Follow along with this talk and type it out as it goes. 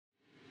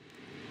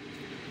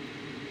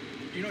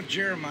You know,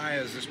 Jeremiah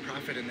is this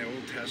prophet in the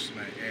Old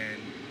Testament,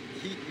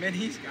 and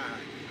he's got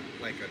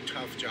like a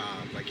tough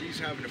job. Like, he's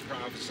having to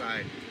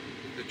prophesy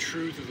the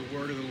truth of the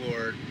word of the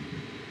Lord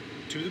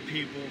to the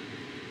people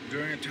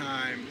during a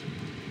time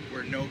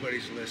where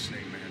nobody's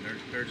listening, man.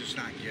 They're just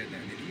not getting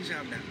it. And he's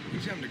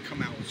having to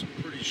come out with some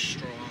pretty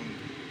strong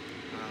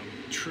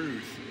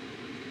truth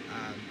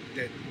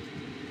that,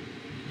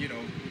 you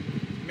know,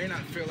 may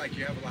not feel like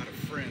you have a lot of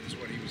friends,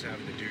 what he was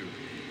having to do.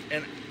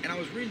 And I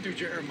was reading through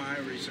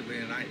Jeremiah recently,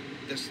 and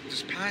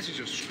this passage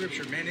of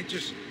scripture, man, it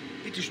just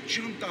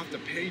jumped off the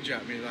page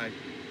at me like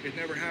it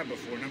never had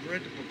before. And I've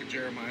read the book of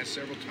Jeremiah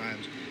several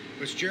times.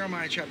 But it's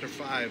Jeremiah chapter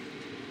 5,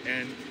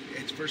 and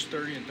it's verse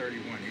 30 and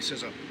 31. He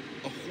says, a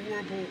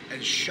horrible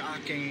and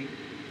shocking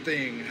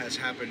thing has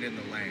happened in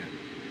the land.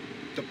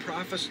 The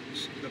prophets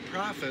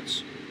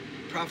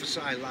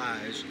prophesy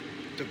lies.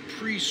 The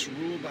priests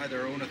rule by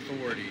their own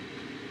authority,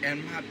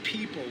 and my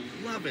people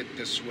love it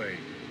this way.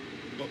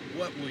 But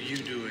what will you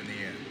do in the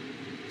end?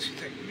 It's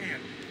like, man,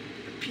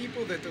 the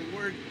people that the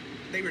Lord,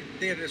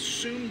 they had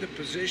assumed the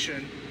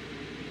position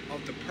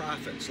of the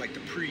prophets, like the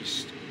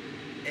priest,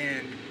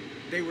 and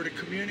they were to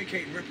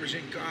communicate and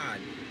represent God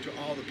to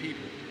all the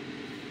people.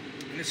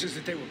 And it says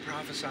that they were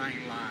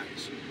prophesying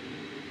lies.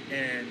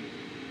 And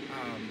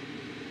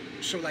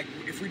so, like,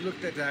 if we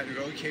looked at that and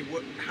go, okay,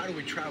 how do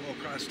we travel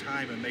across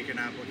time and make an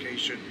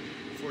application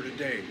for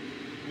today?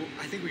 Well,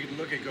 I think we could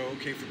look at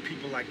okay, for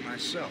people like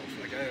myself,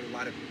 like I had a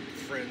lot of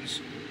friends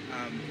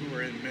who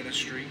are in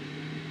ministry,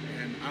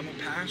 and I'm a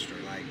pastor,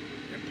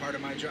 and part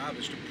of my job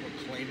is to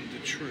proclaim the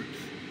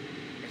truth.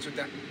 And so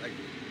that, like,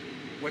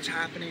 what's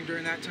happening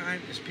during that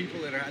time is people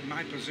that are in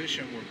my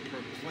position were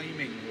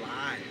proclaiming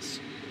lies.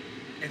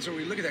 And so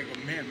we look at that and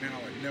go, man,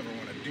 I would never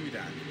want to do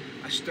that.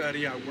 I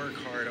study, I work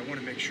hard, I want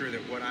to make sure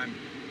that what I'm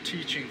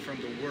teaching from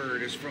the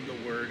Word is from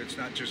the Word. It's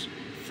not just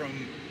from,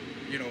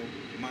 you know,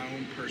 my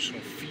own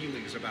personal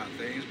feelings about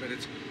things, but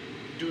it's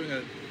doing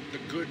the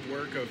good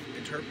work of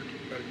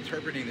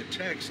interpreting the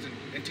text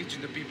and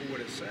teaching the people what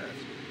it says,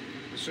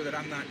 so that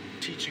I'm not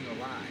teaching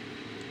a lie.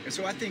 And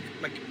so I think,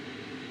 like,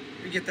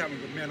 we get that one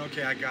and go, man,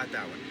 okay, I got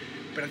that one.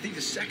 But I think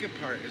the second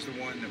part is the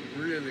one that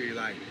really,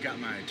 like, got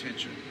my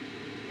attention.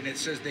 And it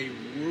says they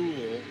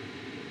rule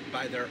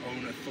by their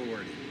own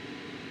authority.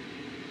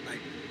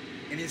 Like,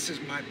 and it says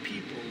my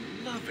people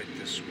love it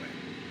this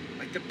way.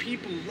 Like, the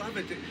people love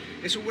it.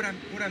 And so what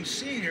I'm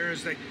seeing here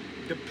is, like,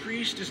 the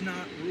priest is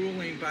not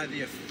ruling by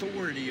the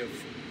authority of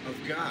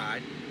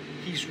God.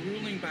 He's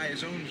ruling by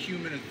his own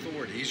human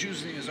authority. He's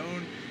using his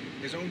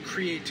own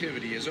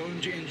creativity, his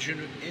own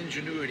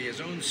ingenuity,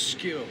 his own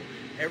skill,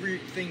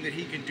 everything that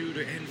he can do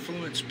to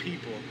influence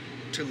people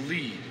to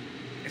lead.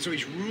 And so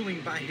he's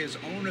ruling by his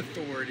own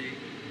authority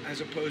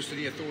as opposed to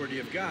the authority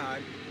of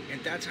God.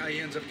 And that's how he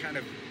ends up kind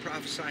of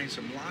prophesying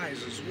some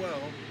lies as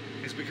well,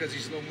 is because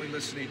he's only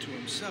listening to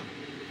himself.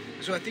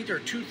 So I think there are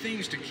two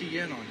things to key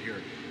in on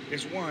here.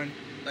 Is one,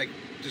 like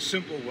the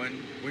simple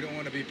one, we don't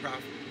want to be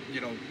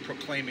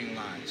proclaiming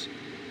lies.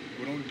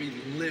 We don't want to be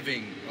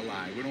living a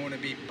lie. We don't want to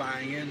be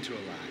buying into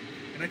a lie.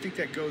 And I think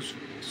that goes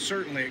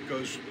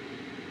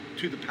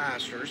to the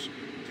pastors,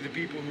 to the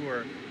people who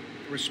are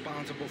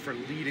responsible for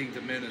leading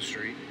the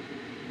ministry.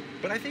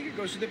 But I think it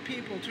goes to the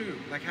people too.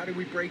 Like, how do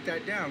we break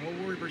that down? Well,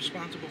 we're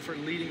responsible for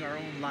leading our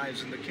own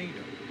lives in the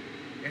kingdom.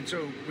 And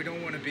so we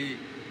don't want to be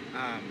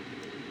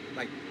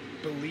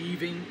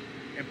believing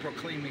and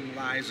proclaiming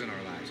lies in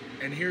our lives.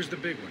 And here's the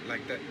big one,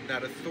 like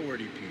that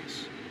authority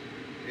piece,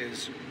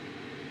 is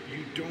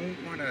you don't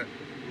want to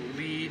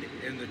lead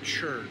in the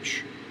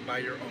church by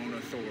your own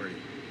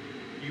authority.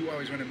 You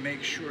always want to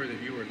make sure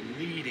that you are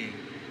leading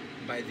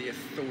by the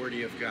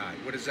authority of God.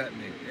 What does that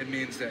mean? It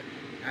means that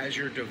as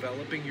you're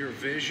developing your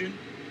vision,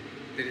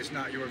 that it's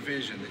not your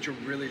vision, that you're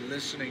really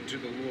listening to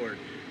the Lord.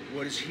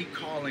 What is He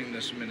calling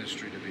this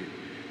ministry to be?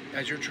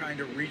 As you're trying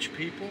to reach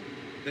people,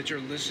 that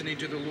you're listening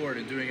to the Lord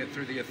and doing it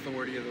through the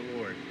authority of the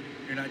Lord.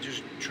 You're not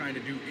just trying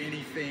to do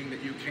anything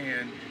that you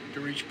can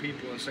to reach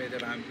people and say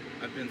that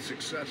I've been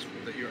successful,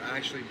 that you're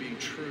actually being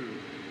true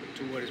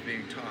to what is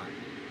being taught.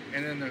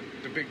 And then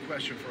the big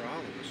question for all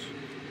of us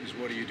is,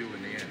 what do you do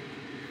in the end?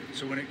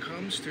 So when it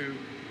comes to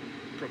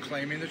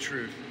proclaiming the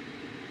truth,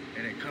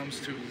 and it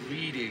comes to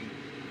leading,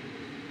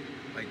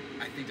 like,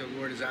 I think the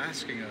Lord is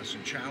asking us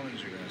and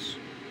challenging us,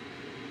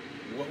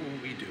 what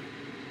will we do?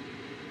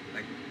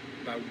 Like,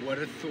 by what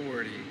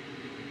authority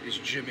is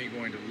Jimmy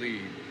going to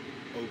lead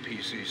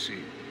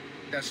OPCC?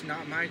 That's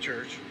not my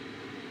church,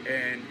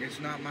 and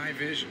it's not my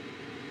vision.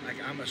 Like,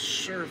 I'm a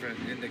servant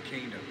in the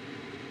kingdom.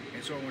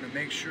 And so I want to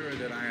make sure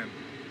that I am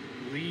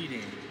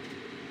leading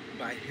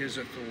by His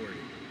authority.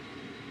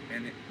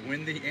 And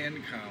when the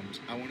end comes,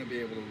 I want to be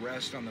able to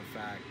rest on the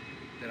fact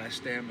that I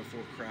stand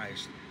before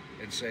Christ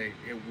and say,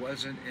 it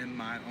wasn't in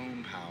my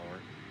own power,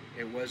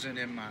 it wasn't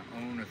in my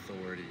own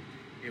authority,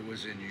 it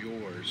was in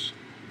yours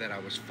that I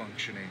was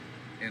functioning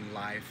in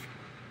life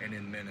and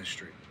in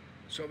ministry.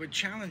 So I would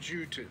challenge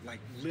you to, like,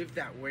 live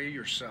that way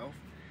yourself,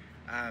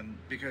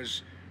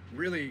 because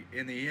really,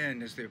 in the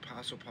end, as the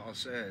Apostle Paul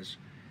says,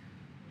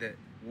 that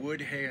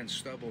wood, hay, and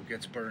stubble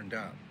gets burned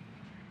up,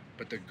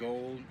 But the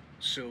gold,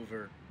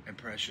 silver, and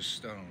precious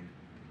stone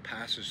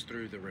passes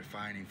through the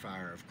refining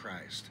fire of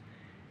Christ.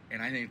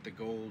 And I think the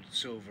gold,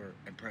 silver,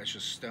 and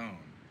precious stone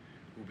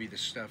will be the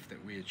stuff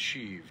that we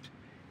achieved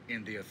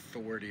in the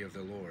authority of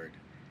the Lord.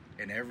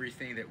 And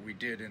everything that we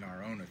did in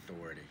our own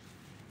authority